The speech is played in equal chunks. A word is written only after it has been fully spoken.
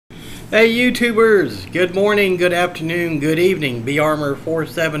Hey YouTubers, good morning, good afternoon, good evening.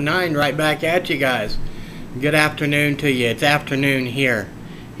 BArmor479 right back at you guys. Good afternoon to you. It's afternoon here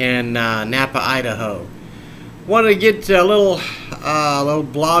in Napa, Idaho. Wanted to get a little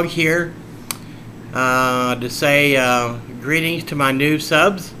blog here to say greetings to my new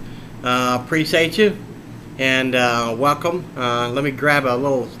subs. Appreciate you and welcome. Let me grab a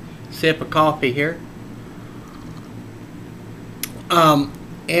little sip of coffee here.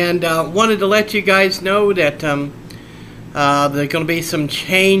 And wanted to let you guys know that there are going to be some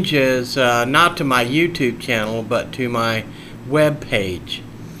changes, not to my YouTube channel, but to my web page.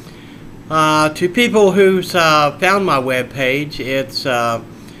 To people who's found my web page, it's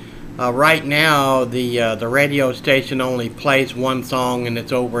right now the radio station only plays one song and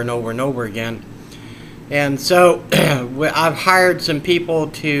it's over and over and over again. And so I've hired some people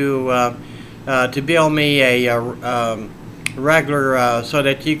to build me a regular so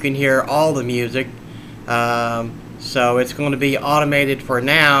that you can hear all the music. So it's going to be automated for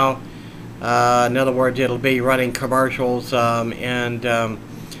now. In other words, it'll be running commercials and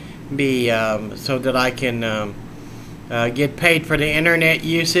be so that I can get paid for the internet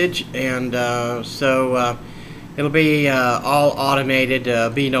usage, and so it'll be all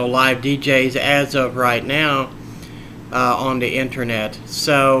automated. Be no live DJs as of right now on the internet.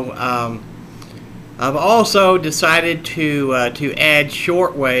 So I've also decided to add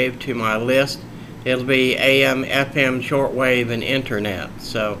shortwave to my list. It'll be AM, FM, shortwave, and internet.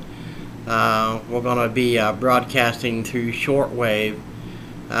 So we're going to be broadcasting through shortwave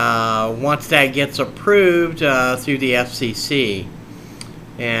once that gets approved through the FCC.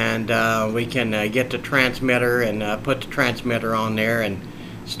 And we can get the transmitter and put the transmitter on there and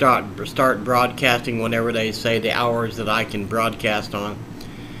start broadcasting whenever they say the hours that I can broadcast on.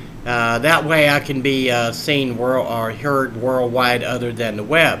 That way I can be seen or heard worldwide other than the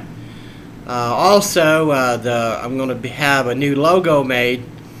web. Also, I'm going to have a new logo made.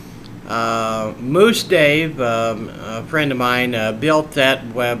 Moose Dave, a friend of mine, built that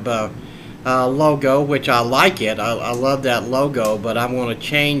web logo, which I like it. I love that logo, but I'm going to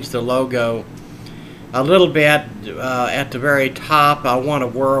change the logo a little bit. At the very top, I want a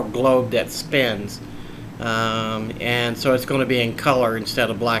world globe that spins. And so it's going to be in color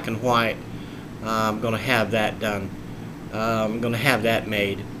instead of black and white. I'm going to have that done. I'm going to have that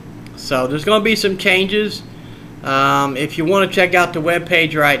made. So there's going to be some changes. If you want to check out the web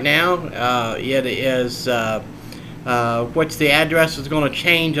page right now, it is which the address is going to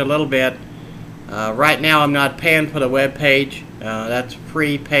change a little bit. Right now I'm not paying for the web page. That's a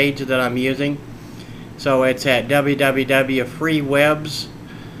free page that I'm using. So it's at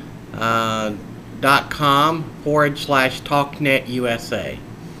www.freewebs.com/Talknetusa,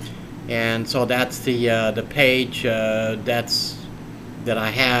 and so that's the page that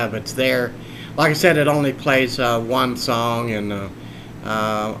I have. It's there. Like I said, it only plays one song and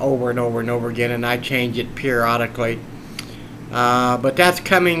over and over and over again, and I change it periodically. But that's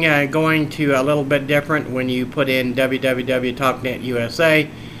going to a little bit different when you put in www.talknetusa.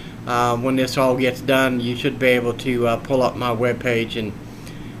 When this all gets done, you should be able to pull up my webpage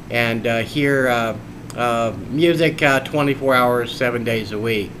and hear music 24 hours, 7 days a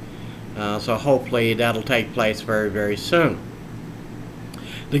week. So hopefully that'll take place very, very soon.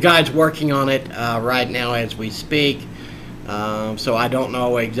 The guy's working on it right now as we speak, so I don't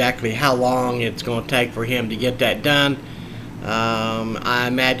know exactly how long it's going to take for him to get that done. I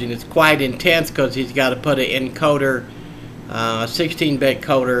imagine it's quite intense because he's got to put an encoder, a 16-bit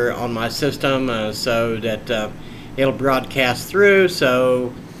coder on my system so that it'll broadcast through.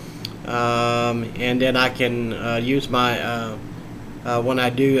 So and then I can use my when I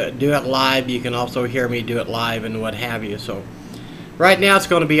do it live, you can also hear me do it live and what have you. So right now it's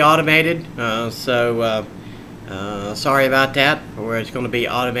going to be automated, so sorry about that, where it's going to be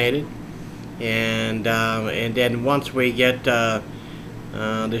automated. And then once we get the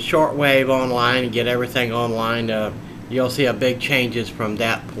shortwave online and get everything online, you'll see a big changes from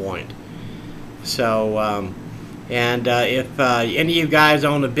that point. So if any of you guys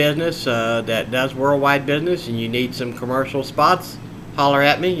own a business that does worldwide business and you need some commercial spots, holler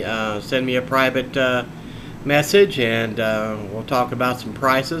at me. Send me a private message, and we'll talk about some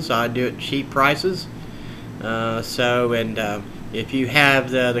prices. I do it cheap prices. If you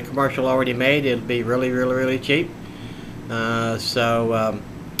have the commercial already made, it'll be really, really, really cheap. Just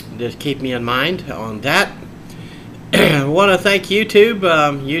keep me in mind on that. I want to thank YouTube.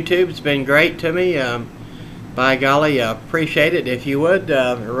 YouTube's been great to me. By golly, appreciate it. If you would,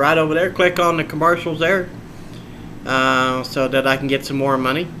 right over there, click on the commercials there, so that I can get some more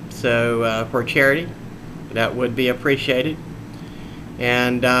money. So for charity, that would be appreciated.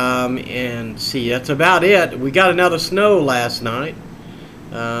 And see, that's about it. We got another snow last night.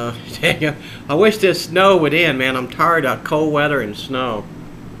 I wish this snow would end, man. I'm tired of cold weather and snow.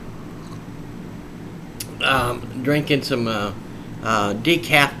 Drinking some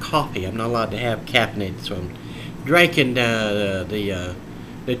decaf coffee. I'm not allowed to have caffeinated, so I'm drinking the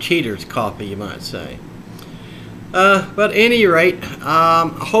cheater's coffee, you might say. But at any rate,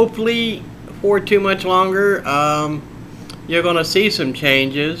 hopefully for too much longer, you're going to see some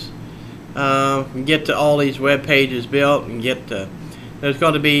changes. Get to all these web pages built and get to. There's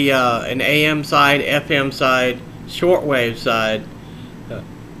going to be an AM side, FM side, shortwave side, as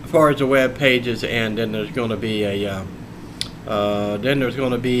far as the web pages, and then there's going to be a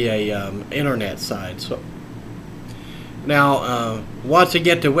internet side. So now, once you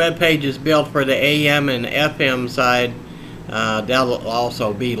get the web pages built for the AM and FM side, that'll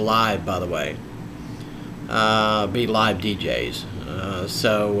also be live, by the way. Be live DJs.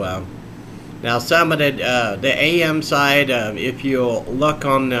 Now some of the AM side, if you'll look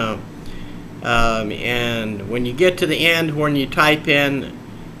on and when you get to the end, when you type in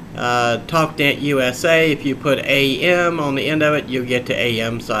Talknetusa, if you put AM on the end of it, you'll get to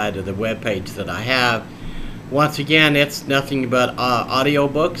AM side of the web page that I have. Once again, it's nothing but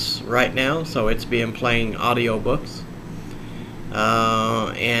audiobooks right now, so it's been playing audiobooks.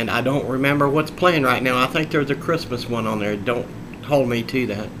 And I don't remember what's playing right now. I think there's a Christmas one on there. Don't hold me to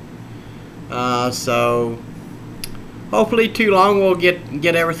that. So hopefully too long we'll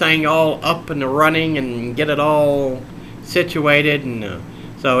get everything all up and running and get it all situated, and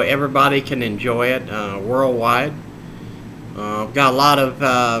so everybody can enjoy it worldwide. I've got a lot of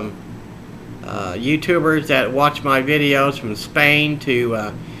YouTubers that watch my videos from Spain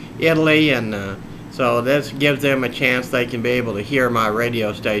to Italy, and so this gives them a chance. They can be able to hear my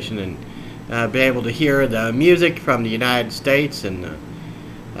radio station and be able to hear the music from the United States. And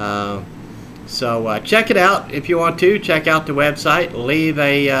so check it out if you want to. Check out the website. Leave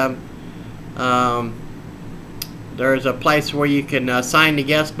a there's a place where you can sign the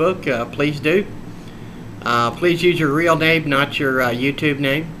guest book. Please do. Please use your real name, not your YouTube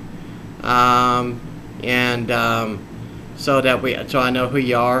name, so I know who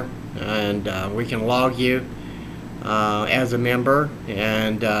you are, and we can log you as a member.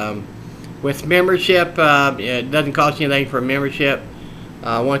 And with membership, it doesn't cost you anything for membership.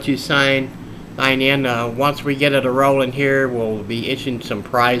 Once you sign in, once we get it a rolling here, we'll be issuing some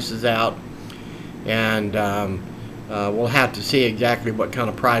prizes out, and we'll have to see exactly what kind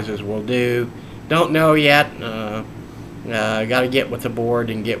of prizes we'll do. Don't know yet. Got to get with the board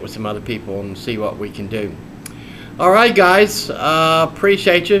and get with some other people and see what we can do. All right, guys.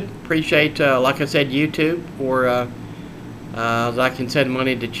 Appreciate you. Appreciate, like I said, YouTube for I can send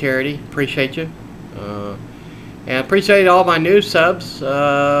money to charity. Appreciate you. And appreciate all my new subs.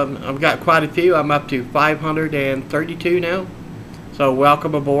 I've got quite a few. I'm up to 532 now. So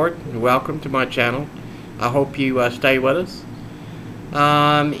welcome aboard. Welcome to my channel. I hope you stay with us.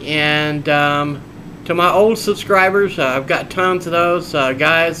 To my old subscribers, I've got tons of those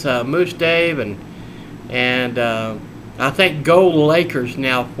guys. Moose Dave and I think Gold Lakers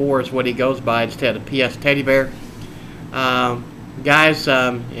now 4 is what he goes by instead of PS Teddy Bear. Guys,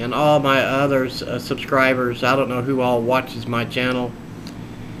 and all my other subscribers, I don't know who all watches my channel,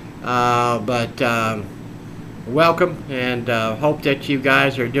 but welcome, and hope that you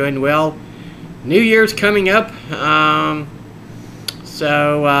guys are doing well. New Year's coming up,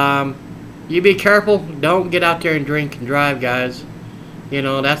 so you be careful. Don't get out there and drink and drive, guys. You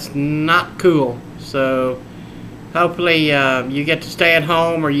know, that's not cool. So hopefully you get to stay at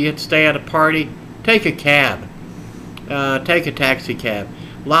home, or you get to stay at a party. Take a cab. Take a taxi cab.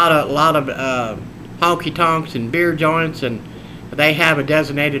 A lot of honky tonks and beer joints, and they have a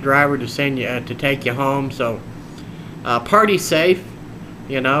designated driver to send you to take you home. So party safe,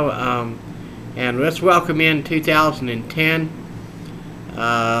 you know. And let's welcome in 2010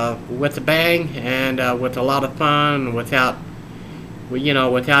 with a bang, and with a lot of fun, without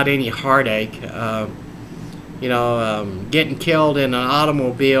any heartache. Getting killed in an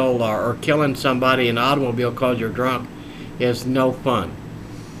automobile, or killing somebody in an automobile because you're drunk, is no fun.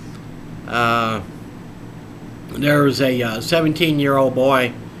 There was a 17-year-old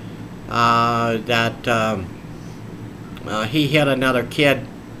boy that he hit another kid,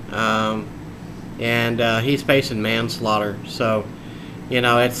 and he's facing manslaughter. So,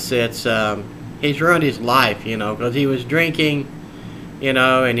 he's ruined his life, because he was drinking,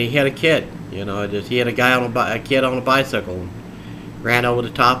 and he hit a kid. He hit a guy a kid on a bicycle, and ran over the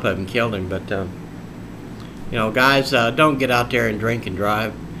top of him, killed him. But guys, don't get out there and drink and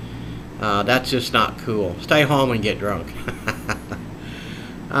drive. That's just not cool. Stay home and get drunk.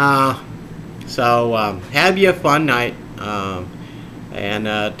 Have you a fun night,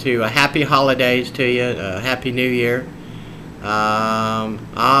 and to happy holidays to you, happy New Year.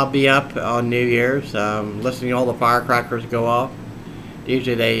 I'll be up on New Year's, listening to all the firecrackers go off.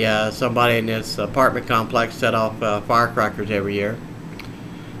 Usually somebody in this apartment complex set off firecrackers every year.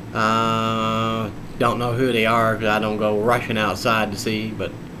 Don't know who they are because I don't go rushing outside to see,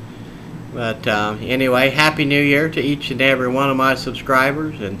 but anyway, Happy New Year to each and every one of my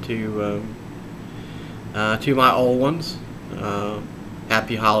subscribers, and to my old ones.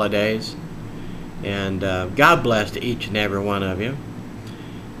 Happy holidays, and God bless to each and every one of you,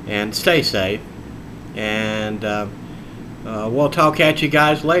 and stay safe, and we'll talk at you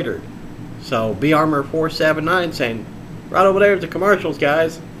guys later. So B Armor 479 saying, right over there's the commercials,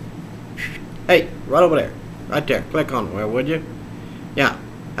 guys. Hey, right over there, right there, click on it, would you? Yeah.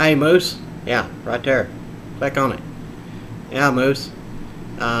 Hey, Moose. Yeah, right there, click on it. Yeah, Moose.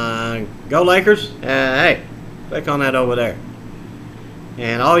 Go Lakers. Hey, click on that over there.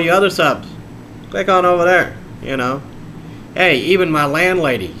 And all you other subs, click on over there, you know. Hey, even my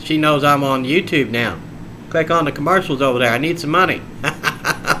landlady, she knows I'm on YouTube now. Click on the commercials over there. I need some money.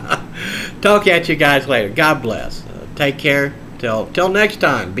 Talk at you guys later. God bless. Take care. Till next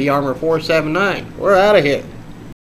time. B Armor 479. We're out of here.